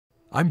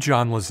I'm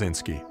John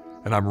Lesinski,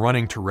 and I'm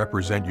running to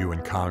represent you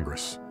in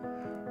Congress.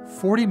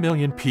 40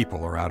 million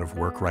people are out of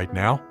work right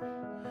now.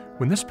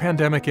 When this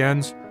pandemic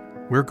ends,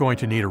 we're going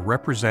to need a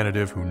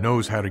representative who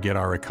knows how to get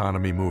our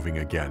economy moving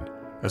again.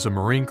 As a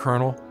Marine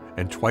colonel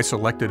and twice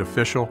elected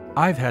official,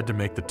 I've had to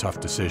make the tough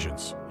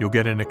decisions. You'll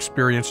get an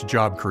experienced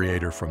job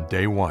creator from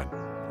day one.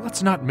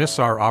 Let's not miss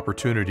our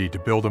opportunity to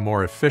build a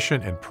more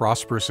efficient and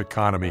prosperous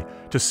economy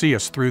to see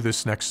us through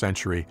this next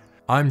century.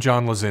 I'm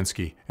John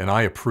Lesinski, and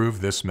I approve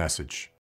this message.